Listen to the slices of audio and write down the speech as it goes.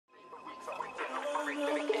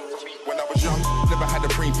was young, never had a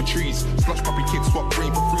brain for trees. Slush puppy kids swap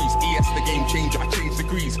brain for freeze. ES the game changer, I change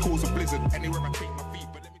degrees. Cause a blizzard anywhere I take my feet.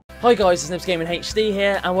 But let me... Hi guys, it's Nibzgaminghd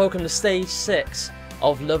here, and welcome to stage 6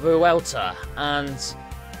 of the Vuelta. And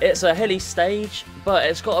it's a hilly stage, but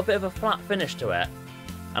it's got a bit of a flat finish to it.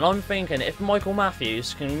 And I'm thinking if Michael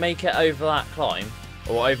Matthews can make it over that climb,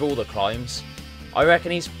 or over all the climbs, I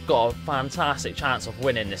reckon he's got a fantastic chance of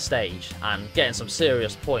winning this stage and getting some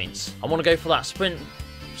serious points. I want to go for that sprint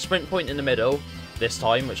point in the middle this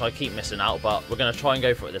time, which I keep missing out, but we're going to try and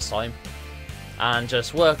go for it this time. And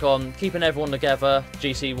just work on keeping everyone together,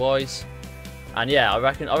 GC wise. And yeah, I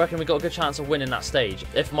reckon we've got a good chance of winning that stage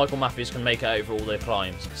if Michael Matthews can make it over all the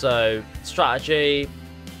climbs. So strategy,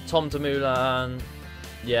 Tom Dumoulin,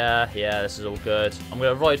 yeah, this is all good. I'm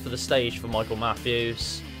going to ride for the stage for Michael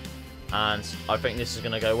Matthews, and I think this is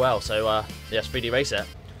going to go well. So yeah, speedy race it.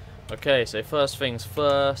 Okay, so first things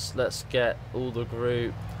first, let's get all the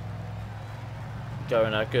group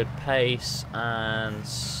going at a good pace, and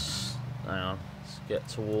hang on, let's get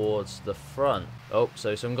towards the front. Oh,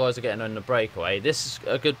 so some guys are getting on the breakaway. This is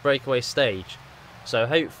a good breakaway stage, so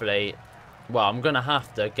hopefully, well, I'm going to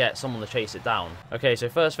have to get someone to chase it down. Okay, so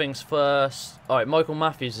first things first. Alright, Michael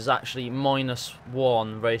Matthews is actually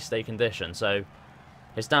 -1 race day condition, so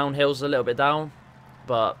his downhill's a little bit down,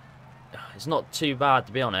 but it's not too bad,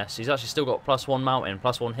 to be honest. He's actually still got +1 mountain,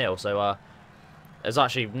 +1 hill, so it's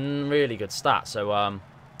actually really good stats. So I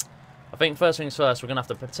think first things first, we're going to have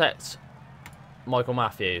to protect Michael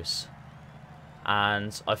Matthews.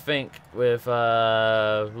 And I think with,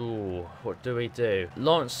 what do we do?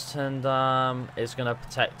 Lawrence Tendam is going to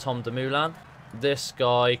protect Tom Dumoulin. This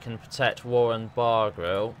guy can protect Warren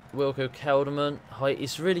Barguil. Wilco Kelderman,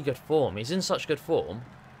 he's really good form. He's in such good form.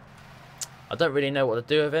 I don't really know what to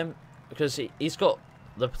do with him, because he's got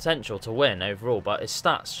the potential to win overall, but his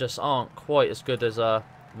stats just aren't quite as good as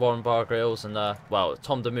Warren Barguil's, and well,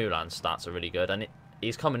 Tom Dumoulin's stats are really good, and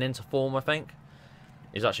he's coming into form, I think.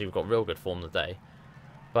 He's actually got real good form today.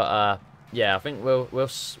 But yeah, I think we'll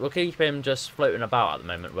keep him just floating about at the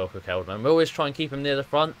moment, Wilco Kelderman. We'll always try and keep him near the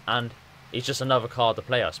front, and he's just another card to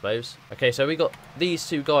play, I suppose. Okay, so we got these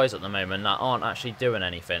two guys at the moment that aren't actually doing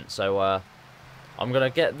anything. So I'm going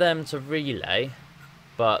to get them to relay,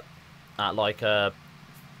 but at like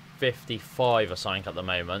 55 or something at the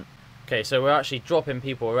moment. Okay, so we're actually dropping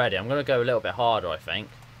people already. I'm going to go a little bit harder, I think.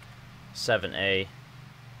 70.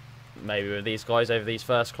 Maybe with these guys over these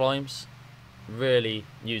first climbs. Really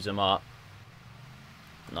use them up.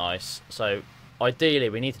 Nice. So ideally,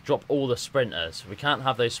 we need to drop all the sprinters. We can't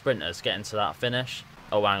have those sprinters getting to that finish.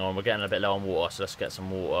 Oh, hang on. We're getting a bit low on water, so let's get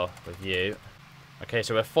some water with you. Okay,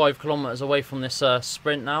 so we're 5 kilometers away from this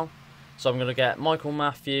sprint now. So I'm going to get Michael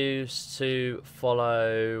Matthews to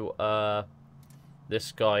follow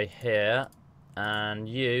this guy here. And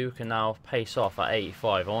you can now pace off at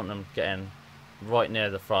 85. I want them getting right near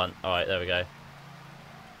the front. Alright, there we go.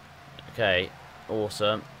 Okay,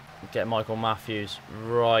 awesome. Get Michael Matthews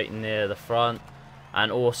right near the front,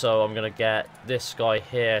 and also I'm going to get this guy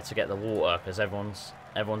here to get the water, because everyone's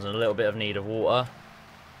in a little bit of need of water.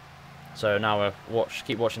 So now we'll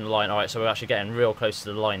keep watching the line. Alright, so we're actually getting real close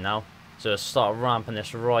to the line now. So let's start ramping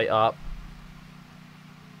this right up.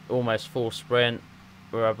 Almost full sprint.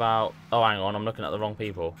 We're about, oh hang on, I'm looking at the wrong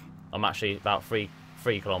people. I'm actually about 3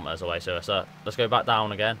 kilometers away, so let's go back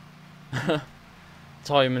down again.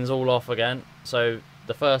 Timing's all off again. So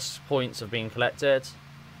the first points have been collected,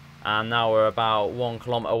 and now we're about 1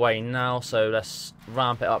 kilometer away now, so let's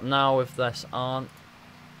ramp it up now if this aren't.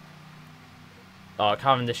 Oh,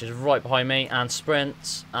 Cavendish is right behind me, and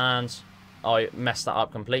sprints, and I messed that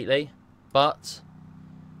up completely, but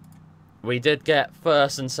we did get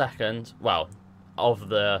first and second, well, of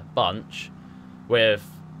the bunch with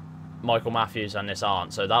Michael Matthews and this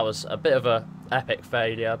aren't, so that was a bit of a epic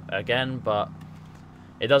failure again, but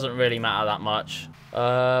it doesn't really matter that much.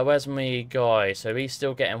 Where's my guy? So he's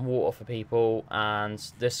still getting water for people, and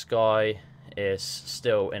this guy is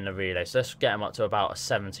still in the relay. So let's get him up to about a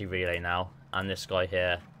 70 relay now, and this guy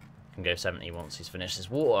here can go 70 once he's finished his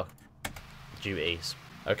water duties.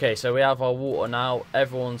 Okay, so we have our water now.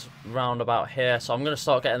 Everyone's round about here, so I'm going to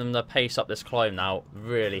start getting them to pace up this climb now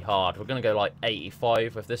really hard. We're going to go like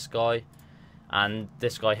 85 with this guy, and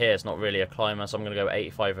this guy here is not really a climber, so I'm going to go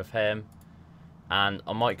 85 with him. And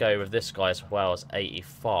I might go with this guy as well as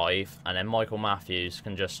 85, and then Michael Matthews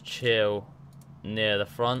can just chill near the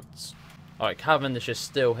front. Alright, Cavendish is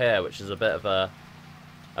still here, which is a bit of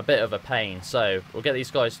a pain. So we'll get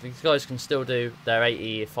these guys. These guys can still do their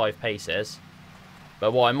 85 paces.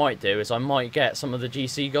 But what I might do is I might get some of the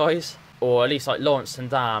GC guys, or at least like Lawrence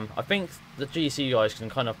Tendam. I think the GC guys can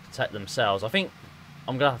kind of protect themselves. I think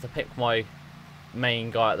I'm going to have to pick my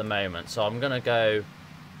main guy at the moment. So I'm going to go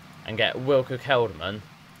and get Wilco Kelderman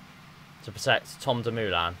to protect Tom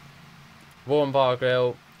Dumoulin. Warren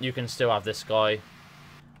Barguil, you can still have this guy.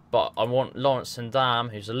 But I want Lawrence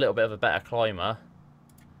Tendam, who's a little bit of a better climber.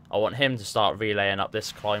 I want him to start relaying up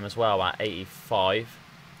this climb as well at 85.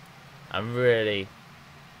 And really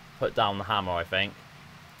put down the hammer, I think.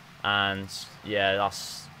 And yeah,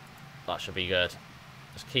 that should be good.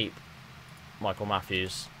 Just keep Michael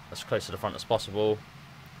Matthews as close to the front as possible.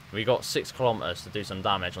 We got 6 kilometers to do some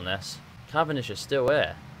damage on this. Cavendish is still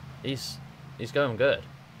here. He's going good.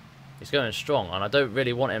 He's going strong, and I don't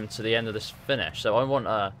really want him to the end of this finish. So I want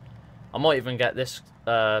I might even get this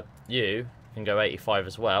you can go 85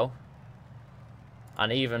 as well,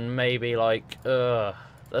 and even maybe like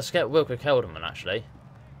let's get Wilco Kelderman actually,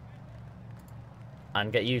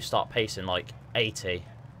 and get you start pacing like 80.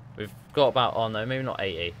 We've got about, oh no, maybe not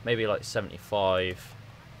 80, maybe like 75,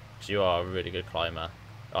 because you are a really good climber.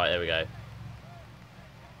 Alright, there we go.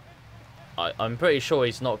 I'm pretty sure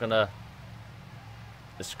he's not gonna,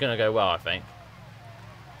 it's gonna go well, I think.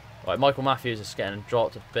 Right, Michael Matthews is getting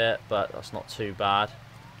dropped a bit, but that's not too bad.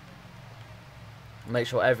 Make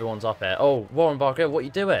sure everyone's up here. Oh, Warren Barker, what are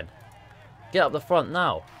you doing? Get up the front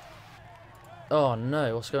now. Oh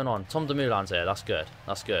no, what's going on? Tom Dumoulin's here, that's good,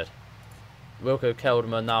 that's good. Wilco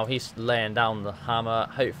Kelderman now, he's laying down the hammer.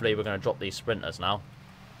 Hopefully we're going to drop these sprinters now.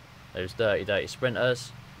 Those dirty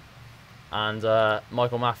sprinters. And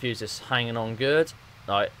Michael Matthews is hanging on good.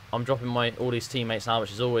 Right, I'm dropping all these teammates now,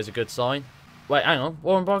 which is always a good sign. Wait, hang on.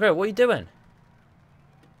 Warren Barker, what are you doing?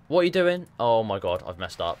 What are you doing? Oh my god, I've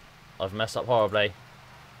messed up. I've messed up horribly.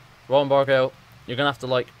 Warren Barker, you're going to have to,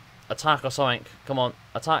 like, attack or something. Come on,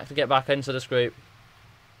 attack to get back into this group.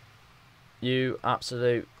 You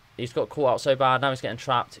absolute... He's got caught out so bad. Now he's getting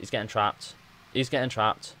trapped. He's getting trapped. He's getting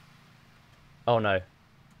trapped. Oh no.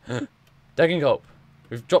 Degenkolb.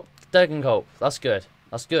 We've dropped Degenkolb. That's good.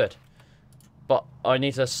 That's good. But I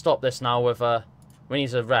need to stop this now with we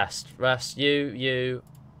need to rest. Rest. You.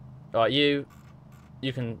 Alright, you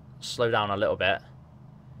can slow down a little bit.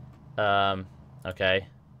 Okay.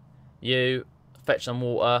 You fetch some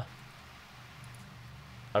water.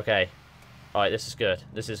 Okay. Alright, this is good.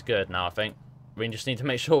 This is good now, I think. We just need to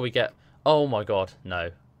make sure we get... Oh my god,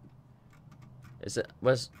 no. Is it...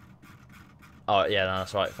 Where's... Oh, yeah, no,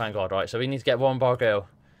 that's right. Thank god. Right, so we need to get Warren Barguil.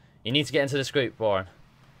 You need to get into this group, Warren.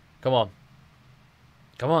 Come on.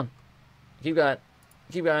 Come on. Keep going.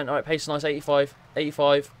 Keep going. Alright, pace nice. 85.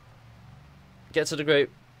 85. Get to the group.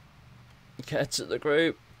 Get to the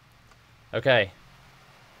group. Okay.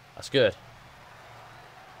 That's good.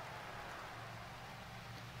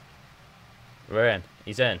 We're in.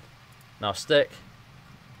 He's in. Now stick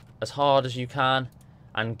as hard as you can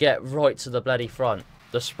and get right to the bloody front.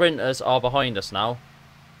 The sprinters are behind us now,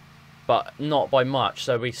 but not by much,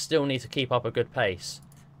 so we still need to keep up a good pace.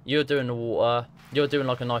 You're doing the water. You're doing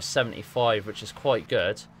like a nice 75, which is quite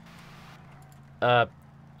good. I'm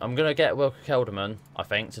going to get Wilco Kelderman, I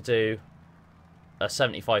think, to do a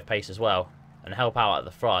 75 pace as well and help out at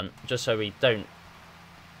the front, just so we don't,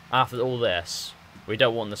 after all this, we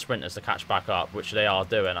don't want the sprinters to catch back up, which they are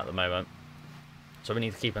doing at the moment. So we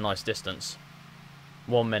need to keep a nice distance.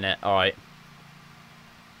 1 minute, alright.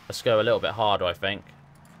 Let's go a little bit harder, I think,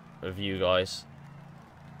 with you guys.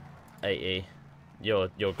 80. You're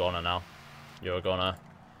goner now. You're a goner.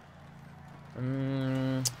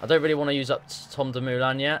 I don't really want to use up Tom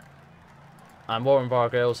Dumoulin yet. And Warren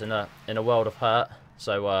Barguil's in a world of hurt,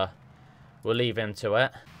 so we'll leave him to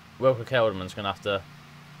it. Wilco Kelderman's going to have to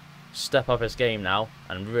step up his game now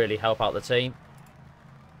and really help out the team.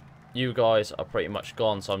 You guys are pretty much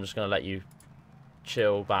gone, so I'm just going to let you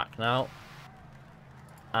chill back now.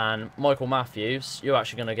 And Michael Matthews, you're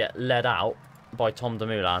actually going to get led out by Tom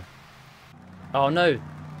Dumoulin. Oh no,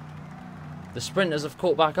 the sprinters have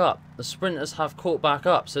caught back up. The sprinters have caught back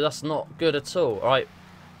up, so that's not good at all. Alright,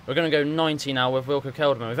 we're going to go 90 now with Wilco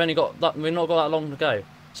Kelderman. We've not got that long to go,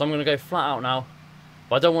 so I'm going to go flat out now.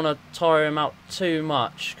 But I don't want to tire him out too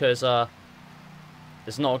much, because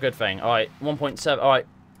it's not a good thing. Alright, 1.7. Alright,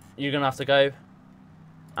 you're going to have to go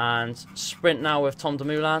and sprint now with Tom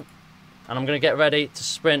Dumoulin. And I'm going to get ready to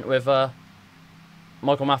sprint with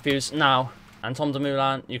Michael Matthews now. And Tom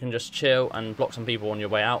Dumoulin, you can just chill and block some people on your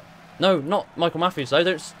way out. No, not Michael Matthews though.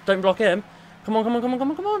 Don't block him. Come on, come on, come on,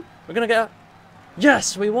 come on, come on. We're going to get a...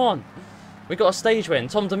 Yes, we won. We got a stage win.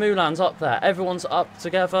 Tom Dumoulin's up there. Everyone's up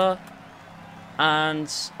together.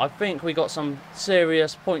 And I think we got some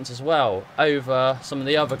serious points as well over some of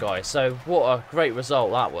the other guys. So what a great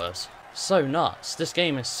result that was. so nuts. This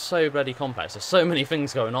game is so bloody complex. There's so many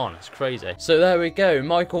things going on. It's crazy. So there we go.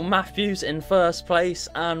 Michael Matthews in first place,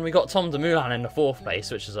 and we got Tom Dumoulin in the fourth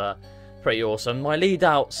place, which is pretty awesome. My lead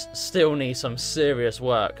outs still need some serious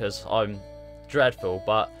work because I'm dreadful,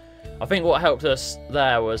 but I think what helped us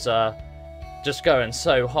there was just going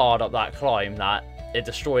so hard up that climb that it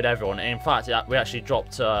destroyed everyone. In fact, we actually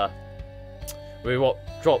dropped dropped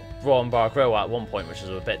Ron Bargril at one point, which is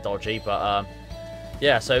a bit dodgy, but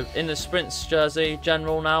yeah, so in the sprints jersey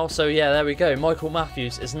general now. So yeah, there we go. Michael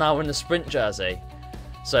Matthews is now in the sprint jersey.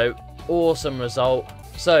 So awesome result.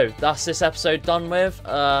 So that's this episode done with.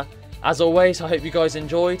 As always, I hope you guys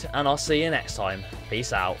enjoyed, and I'll see you next time.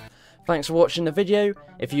 Peace out. Thanks for watching the video.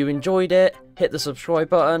 If you enjoyed it, hit the subscribe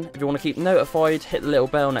button. If you want to keep notified, hit the little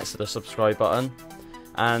bell next to the subscribe button.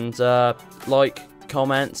 And like,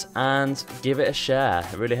 comment, and give it a share.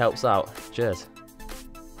 It really helps out. Cheers.